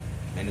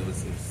and it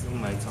was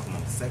somebody talking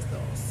about sex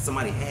dolls.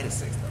 Somebody had a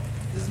sex doll.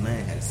 This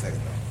man had a sex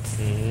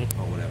doll,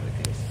 or whatever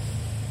the case.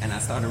 And I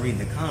started reading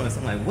the comments.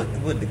 I'm like, what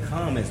would the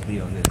comments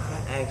be on this?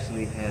 I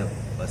actually have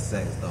a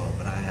sex doll,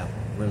 but I have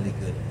a really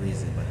good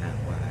reason behind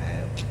why I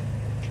have it.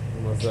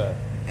 What's that?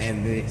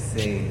 And they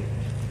say,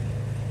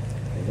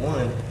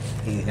 one,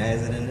 he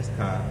has it in his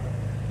car.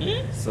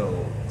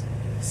 So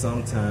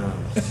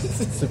sometimes,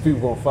 So people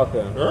gonna fuck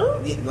him.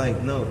 yeah,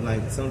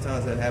 like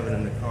sometimes he'll have it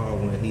in the car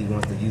when he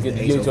wants to use Get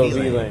the the HOV HOV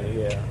lane. lane,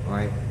 yeah.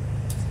 Right?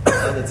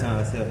 Other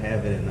times he'll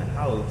have it in the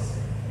house.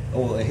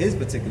 Or in his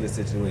particular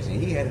situation,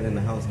 he had it in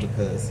the house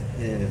because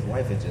he and his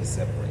wife had just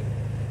separated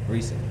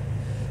recently.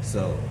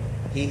 So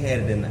he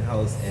had it in the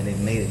house, and it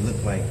made it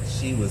look like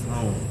she was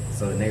home,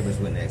 so the neighbors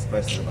wouldn't ask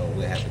questions about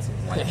what happened to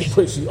his wife.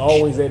 But she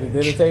always at the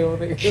dinner table,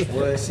 nigga.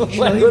 Well, she, he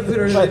put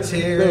her in a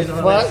chair and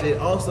all that shit.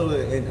 Also,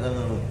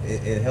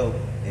 it helped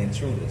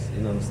intruders.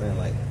 You know what I'm saying?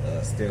 Like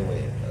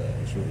stairway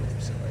intruders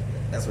and shit like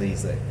that. That's what he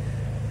said.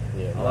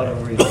 Yeah, All the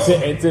reasons.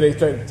 until they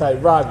try to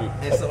rob you.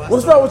 And so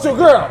What's wrong with your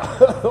girl?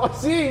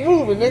 She ain't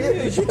moving,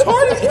 nigga. You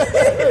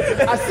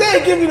retarded? I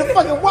said give me the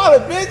fucking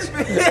wallet, bitch.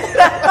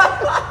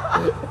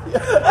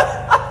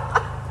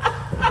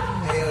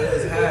 It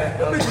was high.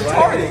 I was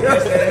retarded. I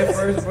said it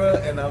first, bro,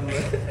 and now I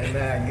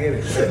get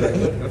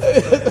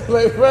it. Like,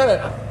 Like, brother.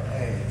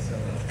 hey,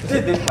 so.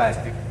 That bitch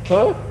plastic.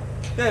 Huh?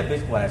 That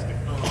bitch plastic.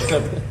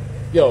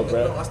 Yo, No,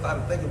 bro. I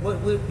started thinking, what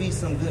would be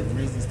some good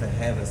reasons to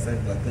have a sex?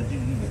 Like, could you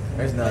even?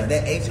 There's like none.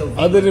 that HOV.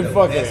 Other was than the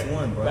fucking- best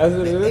one, bro. that's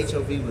what it The is?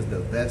 HOV was the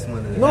best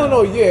one. That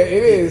No, yeah,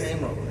 it is.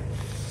 Came up with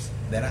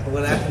that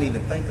I can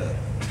even think of.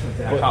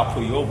 I'll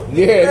pull you over.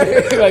 Yeah,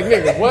 like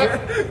nigga,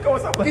 what? Go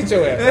somewhere. Get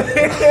your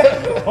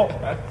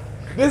ass.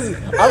 This is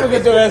I'm gonna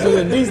get your ass with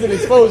a decent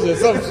exposure or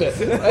some shit.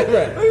 Like,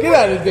 right. Get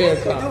out of the damn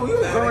car. You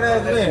a grown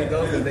ass Let you man.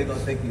 go because they gonna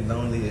think you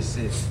lonely as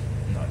shit.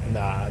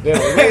 Nah, they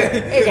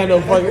ain't got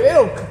no fucking. They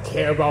don't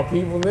care about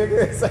people,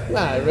 nigga. It's like, nah,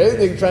 man, this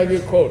nigga trying to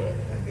get quota.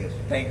 I guess.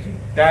 Thank you.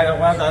 That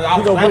was I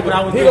He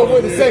gonna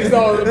put the sex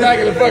doll in the back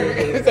of the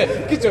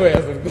fucking. Get your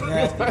ass.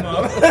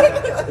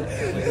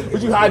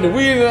 What you hiding the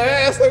weed in the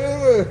ass? Like,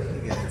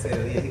 He got to tell.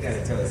 Yeah, he got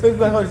to tell us. It's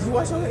like, oh,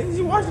 did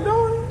you watch the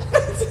door?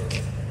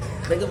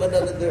 Think of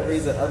another good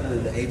reason other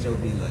than the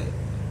HOV. Like,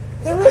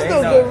 there is no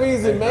Ain't good no-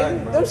 reason, ain't man.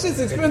 none, bro. Them shit's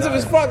expensive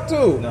as Ain't fuck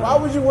too. No. Why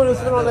would you want to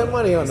spend all that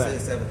money on He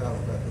said that?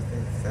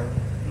 $7,000.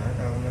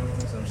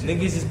 $9,000 or some shit.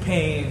 Niggas is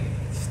paying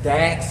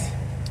stacks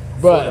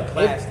But for the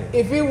plastic.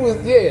 if it was,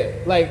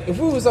 like if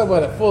we was talking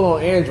about a full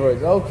on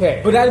Androids,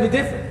 okay. But that'd be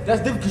different. That's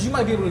different because you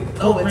might be able to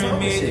Oh, it's program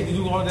all it shit. and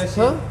do all that shit.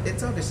 Huh? They're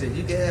talking shit.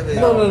 You can have it.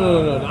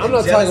 No. I'm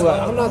not talking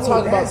about. I'm not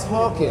talking about That's what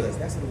it talking. was.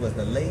 That's what it was.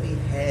 The lady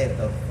had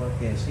a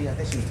fucking. I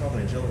think she was talking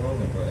to Joe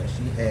Rogan, bro. And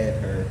she had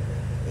her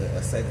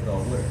a sex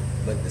doll with her,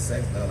 but the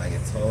sex doll like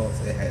it talks.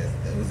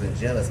 It was in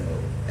jealous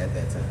mode at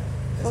that time.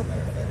 As a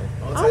matter of fact.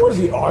 All I type wouldn't of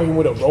be shit. arguing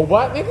with a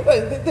robot,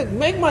 nigga. Like,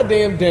 make my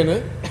damn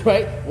dinner,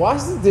 right?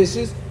 Wash the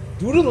dishes,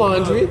 do the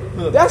laundry.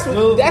 Look, that's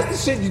look. the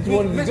shit you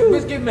wanted to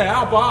Bitch, do. get mad.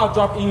 I'll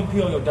drop EMP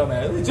on your dumb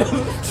ass.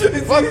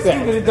 Fuck that.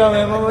 Stupid dumb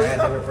ass. Bad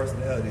to her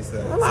personality.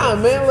 So. Nah,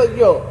 man. Look,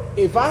 yo.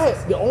 If I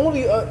had the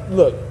only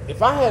look,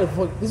 if I had a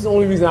fuck, this is the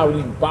only reason I would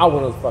even buy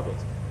one of those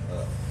fuckers.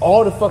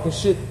 All the fucking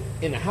shit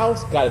in the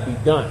house got to be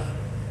done.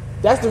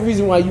 That's the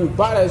reason why you would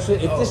buy that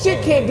shit. If the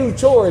shit can't do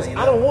chores, So, you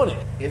I don't want it.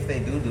 If they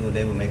do it,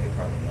 they would make it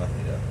probably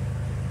monthly though.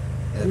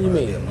 What do you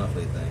mean? Be a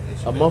monthly thing. It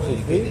should A be- monthly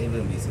you fee? could- It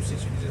wouldn't be some shit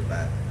you could just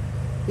buy.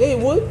 Yeah, it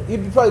would.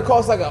 It'd probably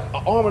cost like an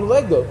arm and a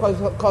leg though.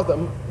 Probably cost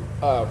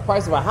the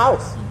price of a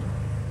house.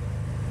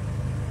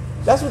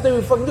 That's what they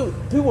would fucking do.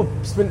 People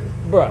spend,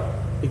 bruh.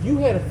 If you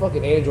had a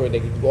fucking Android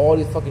that could do all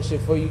this fucking shit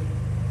for you,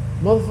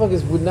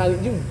 motherfuckers would not.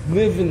 You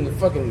live in the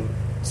fucking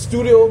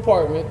studio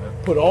apartment,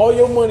 put all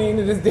your money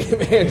into this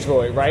damn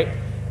Android, right?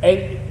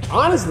 And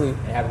honestly,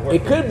 have it work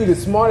it could be the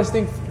smartest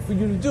thing for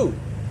you to do.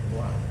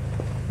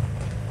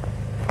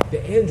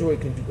 The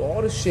Android can do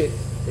all the shit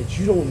that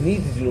you don't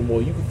need to do no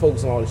more. You can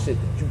focus on all the shit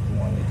that you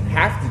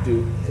have to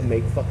do to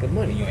make fucking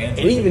money. Your And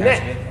Android even can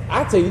that, actually-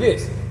 I tell you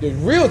this: the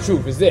real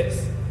truth is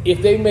this: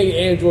 if they made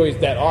Androids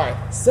that are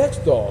sex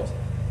dolls,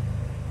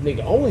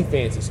 nigga,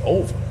 OnlyFans is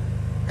over.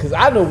 Cause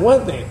I know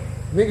one thing: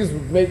 niggas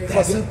would make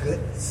That's a fucking,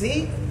 good.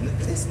 See,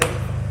 this nigga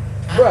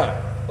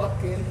bruh.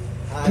 fucking.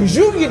 Cause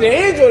you can get the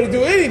Android to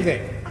do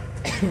anything,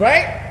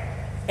 right?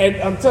 And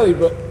I'm telling you,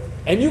 bro.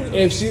 And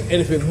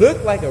if it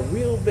looked like a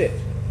real bitch,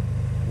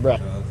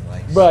 bruh.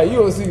 Bruh, you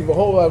don't see a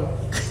whole lot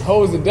of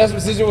hoes in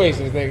desperate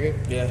situations, nigga.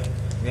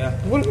 Yeah.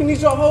 What do we need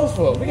y'all hoes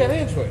for? We got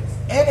Androids.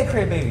 And they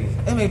create babies.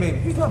 They make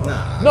babies. You talking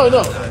about? No.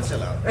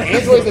 Chill out.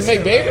 Androids that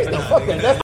make babies? No, fuck that. That's